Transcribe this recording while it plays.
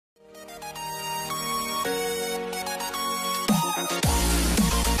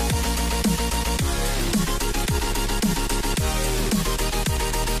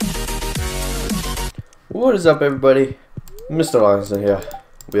What is up, everybody? Mr. Lawson here.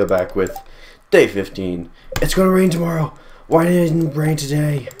 We are back with day 15. It's gonna rain tomorrow. Why didn't it rain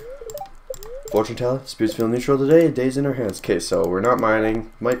today? Fortune teller, spirits feel neutral today. Day's in our hands. Okay, so we're not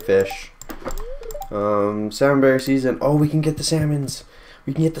mining. Might fish. Salmonberry season. Oh, we can get the salmons.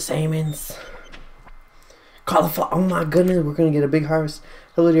 We can get the salmons. Cauliflower. Oh my goodness, we're gonna get a big harvest.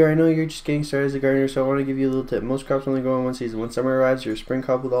 Hello dear, I know you're just getting started as a gardener, so I want to give you a little tip. Most crops only grow in one season. When summer arrives, your spring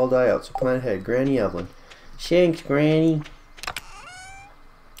crop will all die out, so plan ahead. Granny Evelyn. Shanks, Granny.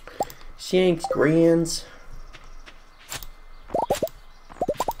 Shanks, Grans.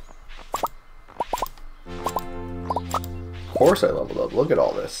 Of course I leveled up. Look at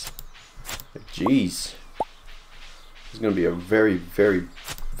all this. Jeez. This is going to be a very, very,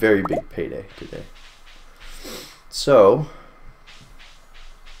 very big payday today. So,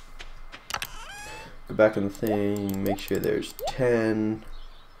 go back in the thing, make sure there's 10.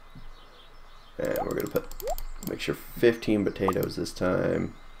 And we're going to make sure 15 potatoes this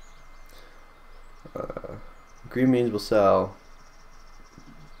time. Green beans will sell.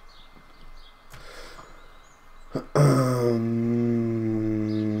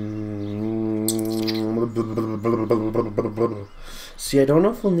 See, I don't know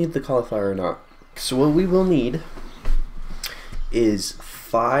if we'll need the cauliflower or not. So what we will need is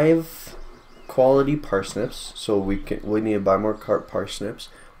 5 quality parsnips. So we need to buy more parsnips,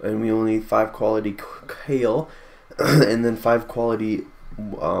 and we only need 5 quality kale, and then 5 quality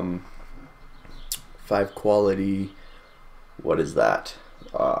what is that?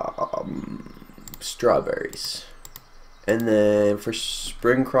 Strawberries. And then for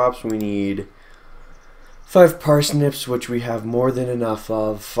spring crops we need 5 parsnips, which we have more than enough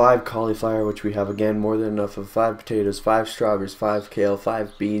of, 5 cauliflower, which we have again more than enough of, 5 potatoes, 5 strawberries, 5 kale,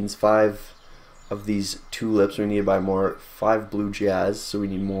 5 beans, 5 of these tulips, we need to buy more, 5 blue jazz, so we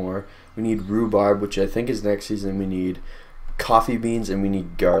need more. We need rhubarb, which I think is next season. We need coffee beans, and we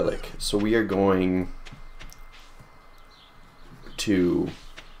need garlic. So we are going to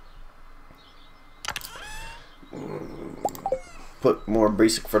put more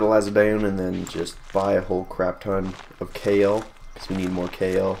basic fertilizer down and then just buy a whole crap ton of kale, because we need more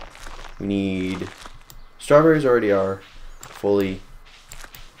kale. We need strawberries, already are fully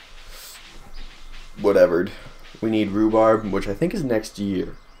whatevered. We need rhubarb, which I think is next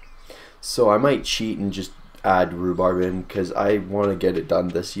year, so I might cheat and just add rhubarb in because I want to get it done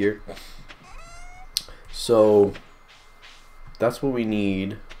this year. So that's what we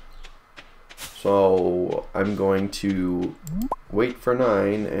need. So I'm going to wait for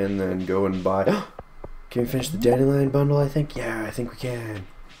 9 and then go and buy. Can we finish the dandelion bundle? I think. Yeah, I think we can.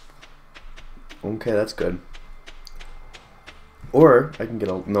 Okay, that's good. Or I can get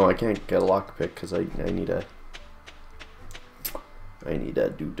a, no, I can't get a lockpick because I need a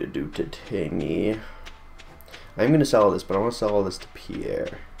do tingy. I'm gonna sell this, but I want to sell all this to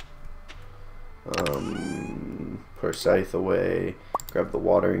Pierre. Put scythe away. Grab the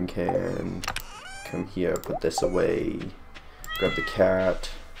watering can. Come here. Put this away. Grab the cat.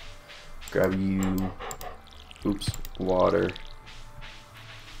 Grab you. Oops. Water.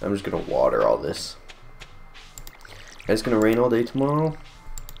 I'm just gonna water all this. And it's gonna rain all day tomorrow.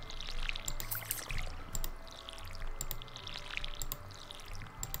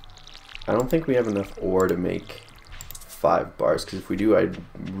 I don't think we have enough ore to make 5 bars, because if we do, I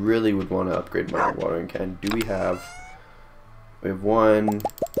really would want to upgrade my watering can. Do we have? We have 1,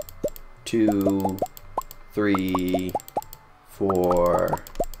 2, 3, 4,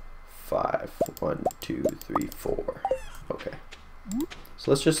 5. 1, 2, 3, 4. Okay.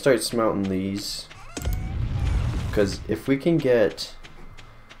 So let's just start smelting these, because if we can get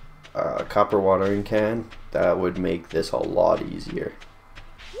a copper watering can, that would make this a lot easier.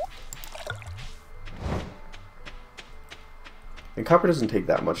 And copper doesn't take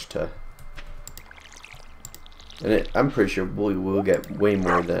that much to, and I'm pretty sure we will get way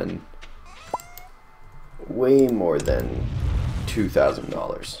more than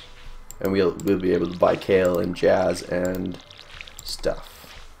 $2,000, and we'll be able to buy kale and jazz and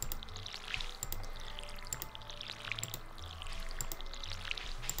stuff.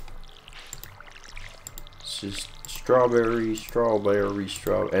 It's just strawberry,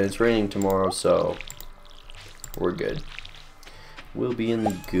 and it's raining tomorrow, so we're good. We'll be in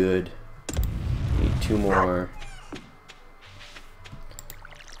the good. Need 2 more.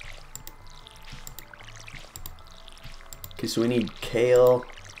 Okay, so we need kale.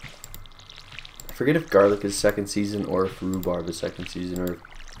 I forget if garlic is 2nd season or if rhubarb is 2nd season, or if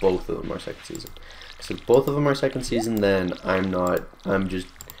both of them are 2nd season. So if both of them are 2nd season, then I'm just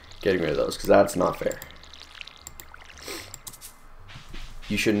getting rid of those, because that's not fair.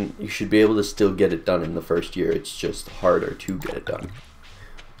 you should be able to still get it done in the first year. It's just harder to get it done.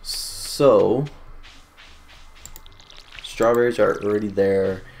 So strawberries are already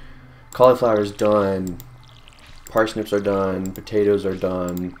there. Cauliflower's done. Parsnips are done. Potatoes are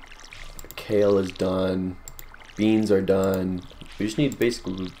done. Kale is done. Beans are done. We just need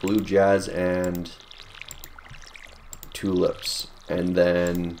basically blue jazz and tulips, and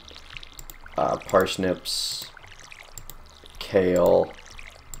then parsnips, kale,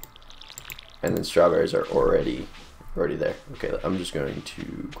 and then strawberries are already there. Okay, I'm just going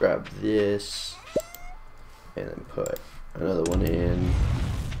to grab this and then put another one in.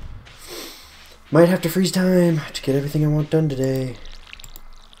 Might have to freeze time to get everything I want done today.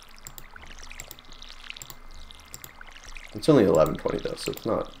 It's only 11:20 though, so it's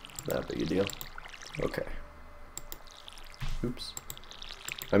not that big a deal. Okay. Oops.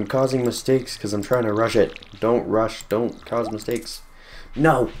 I'm causing mistakes because I'm trying to rush it. Don't rush. Don't cause mistakes.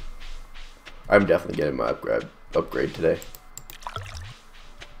 No! I'm definitely getting my upgrade today.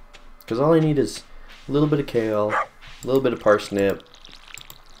 Because all I need is a little bit of kale, a little bit of parsnip,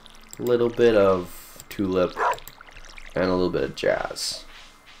 a little bit of tulip, and a little bit of jazz.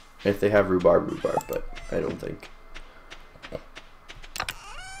 If they have rhubarb, but I don't think.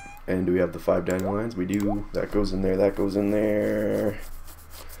 And do we have the 5 dandelions? We do. That goes in there, that goes in there.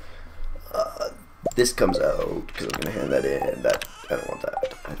 This comes out, because I'm going to hand that in. That, I don't want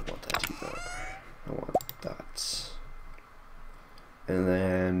that. I don't want that either. I want that. And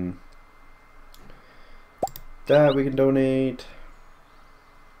then that we can donate.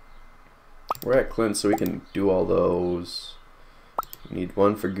 We're at Clint, so we can do all those. We need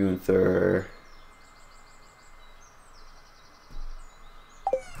one for Gunther.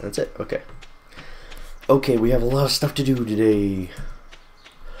 That's it. Okay. Okay, we have a lot of stuff to do today.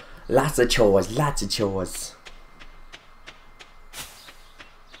 Lots of chores. Lots of chores.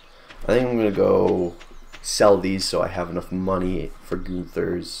 I think I'm gonna go sell these so I have enough money for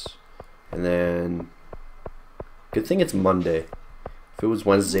Gunther's, and then good thing it's Monday. If it was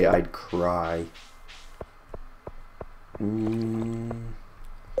Wednesday, I'd cry.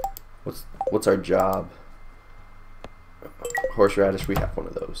 What's our job? Horseradish, we have one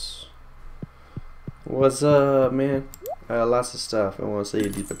of those. What's up, man? Lots of stuff. I want to sell you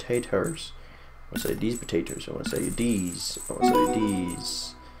these potatoes. I want to sell you these potatoes. I want to sell you these. I want to sell you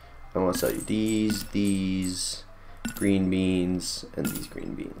these. I want to sell you these green beans, and these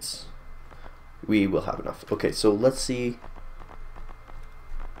green beans. We will have enough. Okay, so let's see.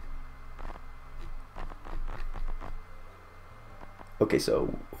 Okay,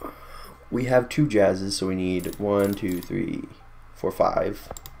 so we have 2 jazzes, so we need 1, 2, 3, 4, 5.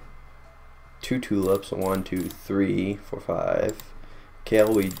 2 tulips, 1, 2, 3, 4, 5.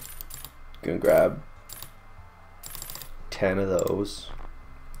 Kale, we gonna grab 10 of those.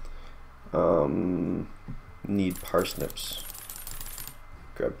 Need parsnips.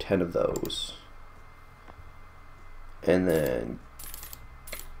 Grab 10 of those. And then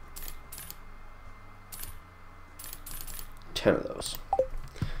 10 of those.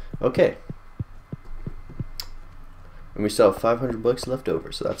 Okay. And we still have 500 bucks left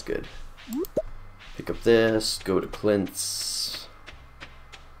over, so that's good. Pick up this, go to Clint's.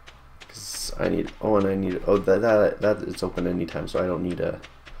 Cause I need, oh, and I need, oh, that it's open anytime, so I don't need to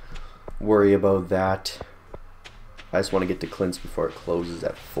worry about that. I just want to get to Clint's before it closes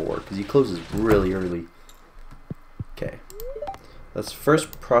at 4, because he closes really early. Okay. Let's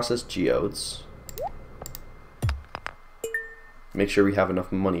first process geodes. Make sure we have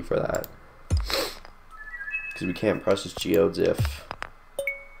enough money for that. Because we can't process geodes if...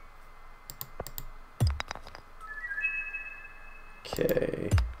 Okay.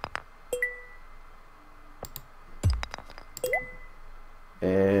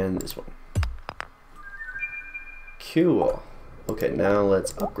 And this one. Cool. Okay, now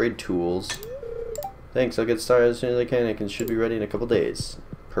let's upgrade tools. Thanks, I'll get started as soon as I can. It should be ready in a couple days.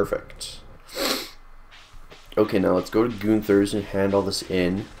 Perfect. Okay, now let's go to Gunther's and hand all this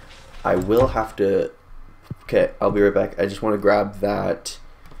in. I will have to... Okay, I'll be right back. I just want to grab that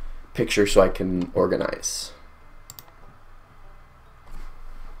picture so I can organize.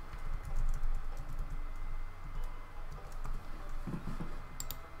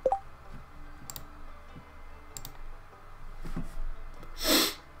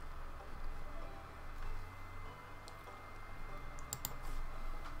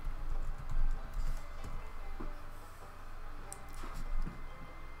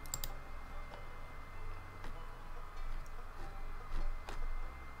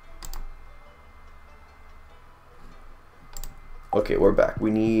 Okay, we're back.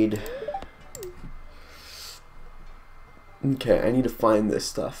 We need Okay, I need to find this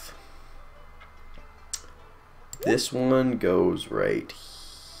stuff. This one goes right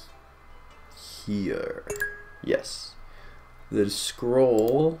here. Yes. The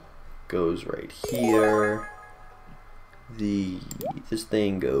scroll goes right here. This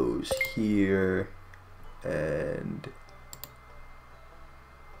thing goes here, and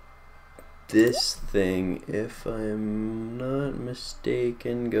this thing, if I'm not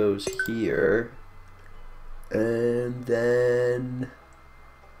mistaken, goes here, and then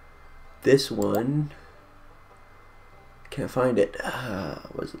this one, can't find it.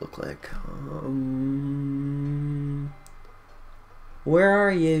 What does it look like? Where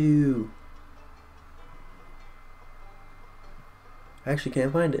are you? I actually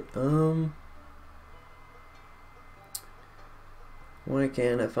can't find it. Why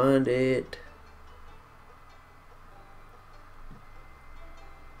can't I find it?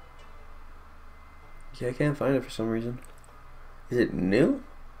 Yeah, I can't find it for some reason. Is it new?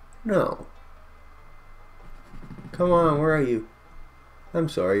 No. Come on, where are you? I'm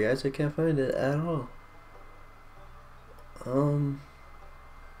sorry guys, I can't find it at all. Okay,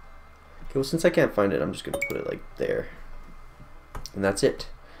 well, since I can't find it, I'm just gonna put it like there. And that's it.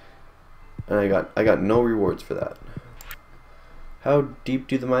 And I got no rewards for that. How deep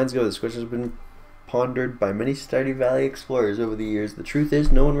do the mines go? This question has been pondered by many Stardew Valley explorers over the years. The truth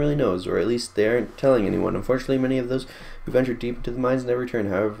is, no one really knows, or at least they aren't telling anyone. Unfortunately, many of those who venture deep into the mines never return.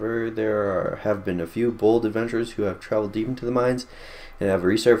 However, have been a few bold adventurers who have traveled deep into the mines and have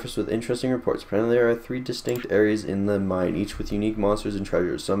resurfaced with interesting reports. Apparently, there are 3 distinct areas in the mine, each with unique monsters and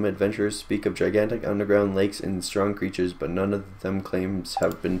treasures. Some adventurers speak of gigantic underground lakes and strong creatures, but none of them claims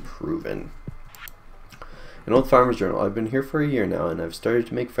have been proven. An old farmer's journal. I've been here for a year now, and I've started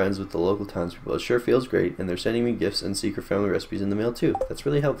to make friends with the local townspeople. It sure feels great, and they're sending me gifts and secret family recipes in the mail too. That's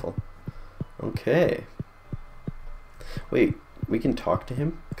really helpful. Okay. Wait, we can talk to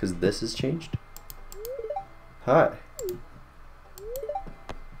him because this has changed? Hi.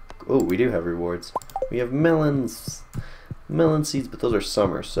 Oh, we do have rewards. We have melons. Melon seeds, but those are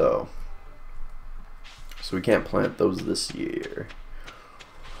summer, so we can't plant those this year.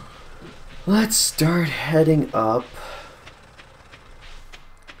 Let's start heading up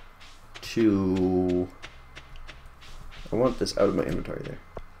to... I want this out of my inventory there.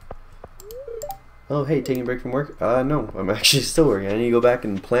 Oh, hey, taking a break from work? No, I'm actually still working. I need to go back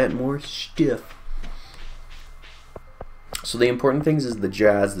and plant more stuff. So the important things is the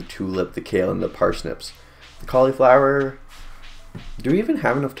jazz, the tulip, the kale, and the parsnips. The cauliflower... Do we even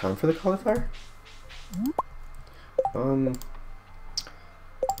have enough time for the cauliflower?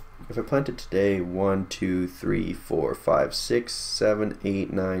 If I planted today, 1, 2, 3, 4, 5, 6, 7,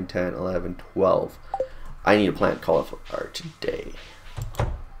 8, 9, 10, 11, 12. I need to plant cauliflower today.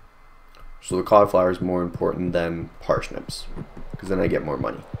 So the cauliflower is more important than parsnips, because then I get more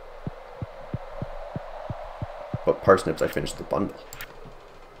money. But parsnips, I finished the bundle.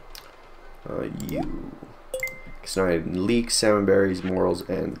 So now I have leeks, salmon berries, morels,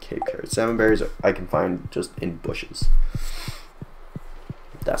 and cave carrots. Salmon berries I can find just in bushes.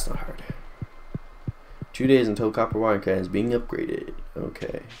 That's not hard. 2 days until copper wire can is being upgraded.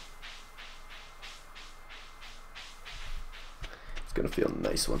 Okay. It's gonna feel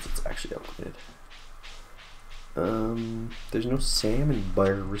nice once it's actually upgraded. There's no salmon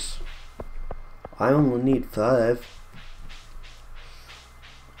bars. I only need 5.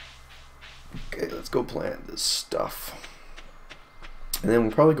 Okay, let's go plant this stuff. And then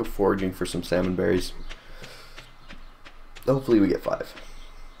we'll probably go foraging for some salmon berries. Hopefully we get 5.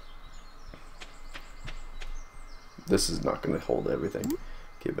 This is not going to hold everything.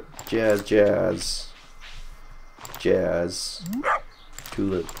 Okay, but jazz, jazz, jazz,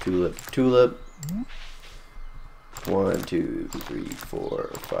 tulip, tulip, tulip. 1, 2, 3,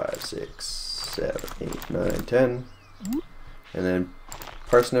 4, 5, 6, 7, 8, 9, 10. And then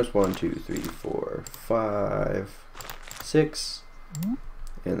parsnips, 1, 2, 3, 4, 5, 6.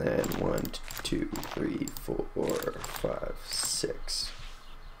 And then 1, 2, 3, 4, 5, 6.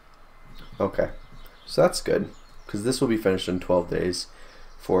 Okay, so that's good. Because this will be finished in 12 days,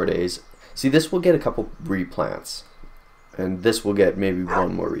 4 days. See, this will get a couple replants. And this will get maybe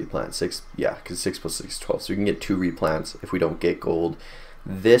 1 more replant. 6, yeah, because 6 plus 6 is 12. So we can get 2 replants if we don't get gold.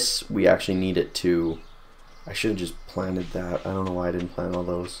 This, we actually need it to... I should have just planted that. I don't know why I didn't plant all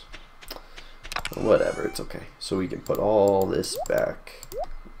those. Whatever, it's okay. So we can put all this back.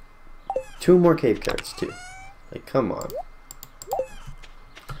 2 more cave carrots, too. Like, come on.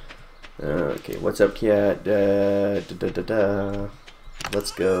 Okay, what's up, cat?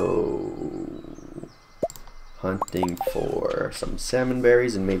 Let's go hunting for some salmon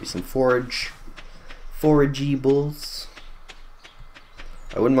berries and maybe some forageables.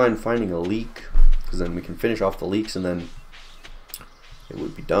 I wouldn't mind finding a leek, because then we can finish off the leeks and then it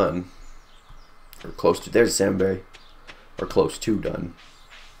would be done. Or close to. There's a salmonberry. Or close to done.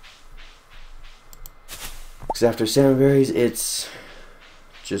 Because after salmonberries, it's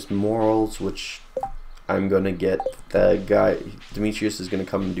just morels, which I'm going to get. The guy, Demetrius, is going to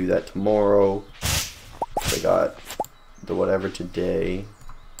come and do that tomorrow. I got the whatever today.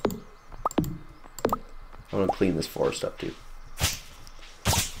 I want to clean this forest up too.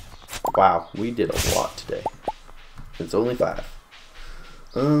 Wow, we did a lot today. It's only 5.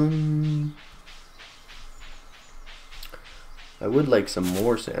 I would like some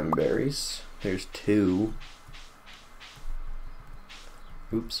more salmonberries. There's 2.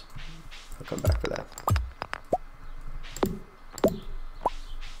 Oops. I'll come back for that.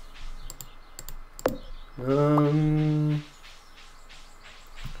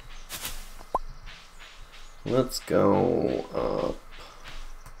 Let's go up.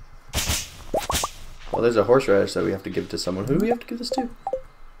 Well, there's a horseradish that we have to give to someone. Who do we have to give this to?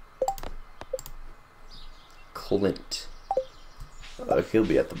 Clint. He'll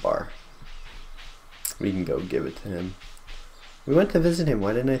be at the bar. We can go give it to him. We went to visit him.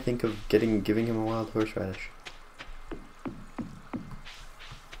 Why didn't I think of giving him a wild horseradish?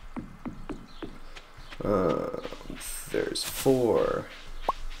 There's 4.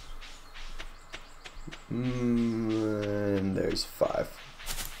 And there's 5.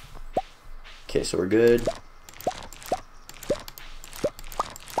 Okay, so we're good.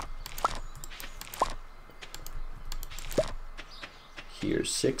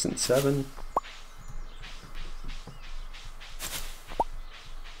 Here's 6 and 7.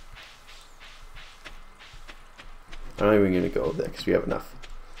 I'm not even going to go over there because we have enough.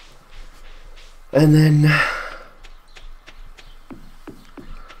 And then,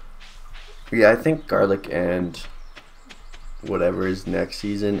 yeah, I think garlic and whatever is next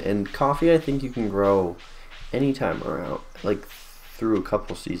season. And coffee, I think you can grow anytime around, like through a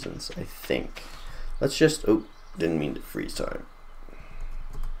couple seasons, I think. Let's just, oh, didn't mean to freeze time.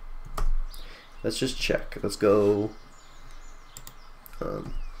 Let's just check. Let's go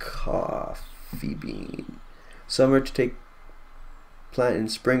coffee bean. Summer to take plant in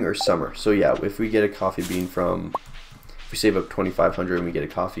spring or summer. So yeah, if we get a coffee bean from, if we save up 2,500 and we get a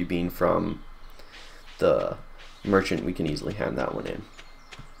coffee bean from the merchant, we can easily hand that one in.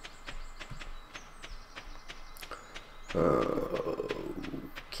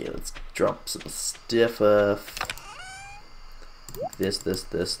 Okay, let's drop some stuff. This,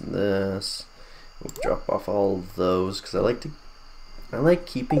 and this. We'll drop off all of those because I like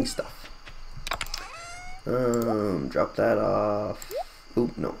keeping stuff. Drop that off.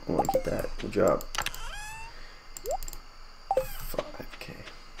 Oop, no, I want to keep that. We'll drop 5K.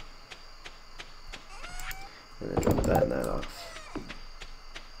 And then drop that and that off.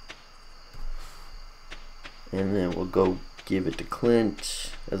 And then we'll go give it to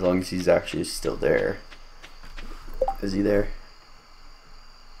Clint, as long as he's actually still there. Is he there?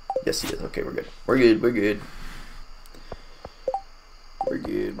 Yes, he is. Okay, we're good. We're good. We're good. We're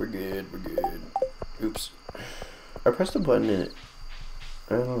good. We're good. We're good. Oops. I pressed a button in it.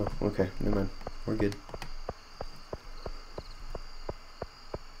 I don't know. Okay, never mind. We're good.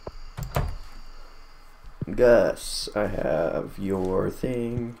 Gus, I have your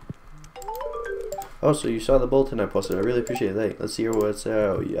thing. Oh, so you saw the bulletin I posted. I really appreciate that. Let's see what's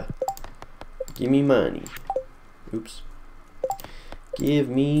out. Yeah. Give me money. Oops. Give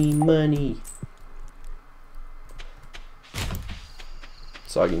me money.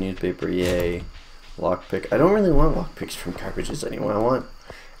 Soggy newspaper, yay. Lockpick. I don't really want lockpicks from cartridges anymore. I want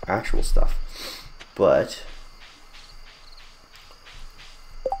actual stuff. But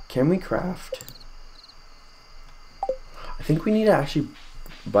can we craft? I think we need to actually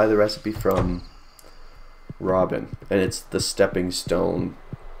buy the recipe from Robin, and it's the stepping stone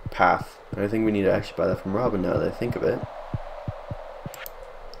path. And I think we need to actually buy that from Robin now that I think of it.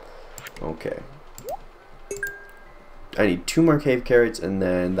 Okay. I need 2 more cave carrots, and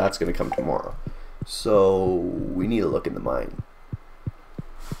then that's going to come tomorrow. So we need to look in the mine.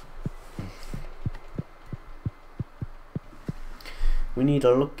 We need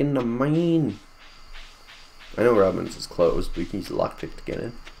to look in the mine. I know Robin's is closed, but we can use the lockpick to get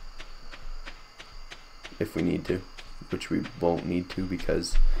in. If we need to. Which we won't need to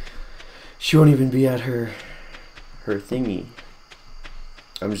because she won't even be at her thingy.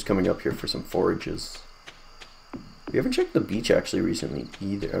 I'm just coming up here for some forages. We haven't checked the beach actually recently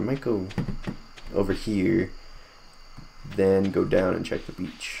either. I might go over here, then go down and check the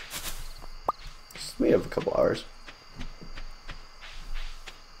beach. We have a couple hours.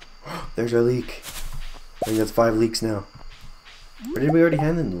 There's our leak. I think that's 5 leaks now. Or did we already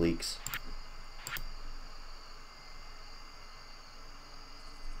hand in the leeks?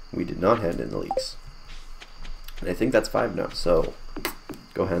 We did not hand in the leeks. And I think that's 5 now, so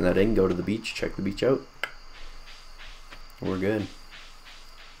go hand that in, go to the beach, check the beach out. We're good.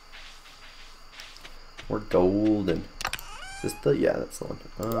 We're golden. Is this the, yeah, that's the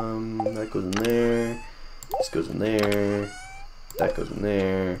one. That goes in there. This goes in there. That goes in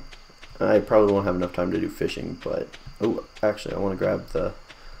there. I probably won't have enough time to do fishing, but oh, actually, I want to grab the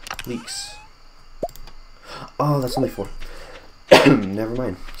leeks. Oh, that's only 4. Never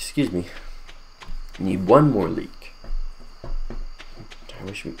mind. Excuse me. Need 1 more leek. I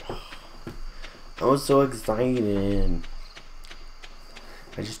wish we. Oh, I was so excited.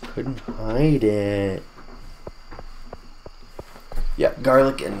 I just couldn't hide it. Yeah,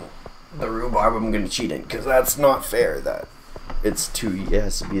 garlic and the rhubarb I'm gonna cheat in, because that's not fair that it's 2, it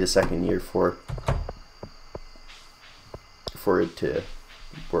has to be the 2nd year for it to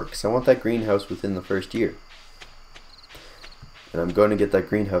work. So I want that greenhouse within the 1st year. And I'm going to get that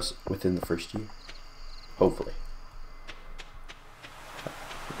greenhouse within the 1st year. Hopefully.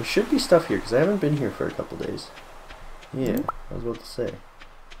 There should be stuff here, because I haven't been here for a couple days. Yeah, I was about to say.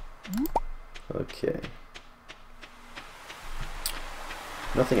 Okay.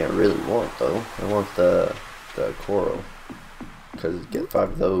 Nothing I really want though. I want the coral, because get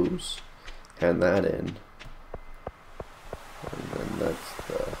 5 of those, hand that in, and then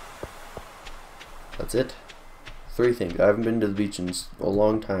that's it. 3 things. I haven't been to the beach in a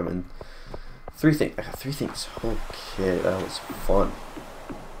long time, and 3 things. I got 3 things. Okay, that was fun.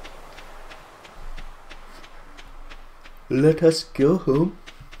 Let us go home.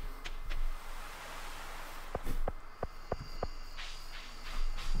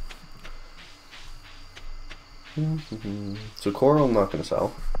 So coral I'm not going to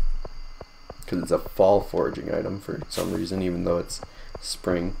sell, because it's a fall foraging item for some reason, even though it's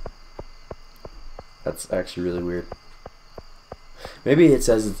spring. That's actually really weird. Maybe it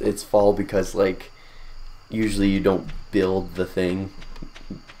says it's fall because, like, usually you don't build the thing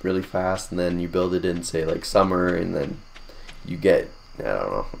really fast, and then you build it in, say, like summer, and then you get, I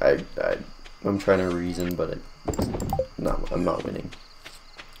don't know, I'm trying to reason, but I'm not winning.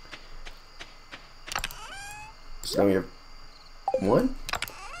 So now we have 1,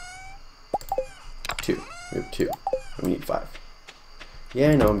 2. We have 2. And we need 5.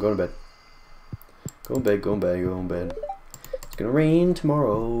 Yeah, I know, I'm going to bed. Go in bed, go in bed, go in bed. It's gonna rain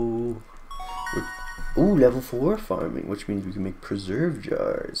tomorrow. Ooh, level 4 farming, which means we can make preserve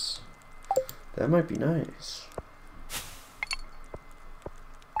jars. That might be nice.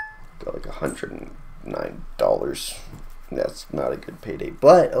 Got like $109. That's not a good payday,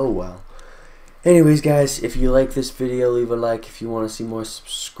 but oh well. Anyways, guys, if you like this video, leave a like. If you want to see more,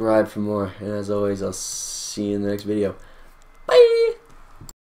 subscribe for more. And as always, I'll see you in the next video. Bye!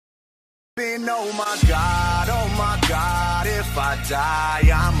 Oh my God, if I die,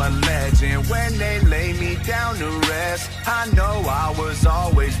 I'm a legend. When they lay me down to rest, I know I was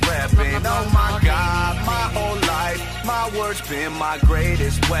always repping. Oh my God, my whole life, my words been my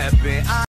greatest weapon.